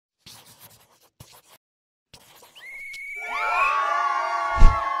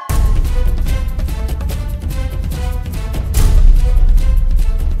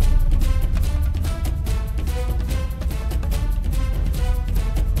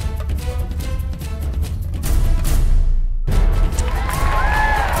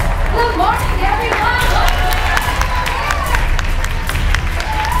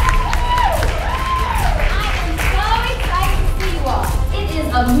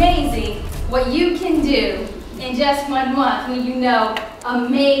amazing what you can do in just 1 month when you know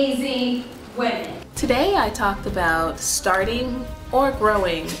amazing women. Today I talked about starting or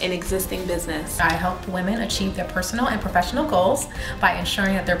growing an existing business. I help women achieve their personal and professional goals by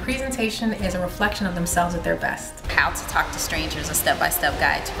ensuring that their presentation is a reflection of themselves at their best. How to talk to strangers, a step-by-step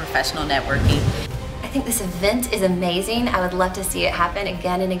guide to professional networking. I think this event is amazing. I would love to see it happen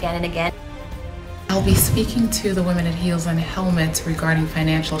again and again and again. I'll be speaking to the women at Heels and Helmets regarding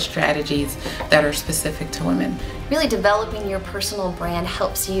financial strategies that are specific to women. Really developing your personal brand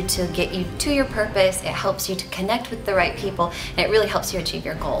helps you to get you to your purpose, it helps you to connect with the right people, and it really helps you achieve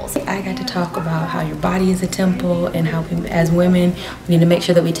your goals. I got to talk about how your body is a temple and how we, as women, we need to make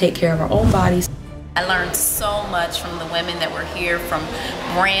sure that we take care of our own bodies. I learned so much from the women that were here, from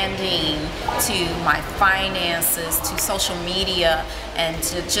branding to my finances to social media, and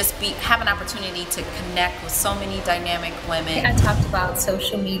to just have an opportunity to connect with so many dynamic women. I talked about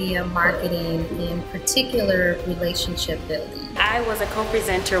social media marketing, in particular relationship building. I was a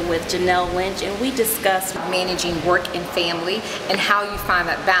co-presenter with Janelle Lynch, and we discussed managing work and family and how you find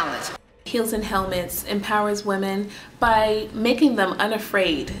that balance. Heels and Helmets empowers women by making them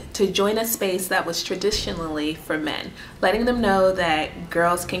unafraid to join a space that was traditionally for men, letting them know that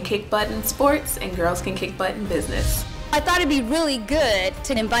girls can kick butt in sports and girls can kick butt in business. I thought it'd be really good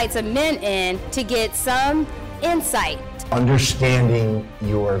to invite some men in to get some insight. Understanding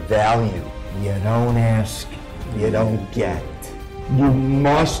your value. You don't ask, you don't get. You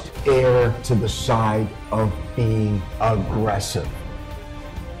must err to the side of being aggressive.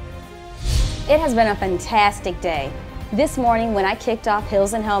 It has been a fantastic day. This morning when I kicked off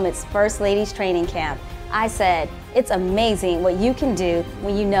Heels and Helmets First Ladies Training Camp, I said, it's amazing what you can do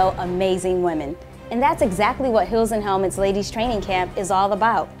when you know amazing women. And that's exactly what Heels and Helmets Ladies Training Camp is all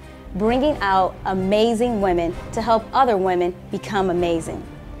about. Bringing out amazing women to help other women become amazing.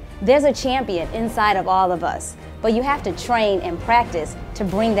 There's a champion inside of all of us, but you have to train and practice to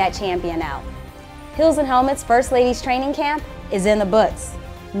bring that champion out. Heels and Helmets First Ladies Training Camp is in the books.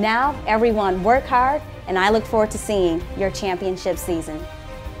 Now, everyone work hard, and I look forward to seeing your championship season.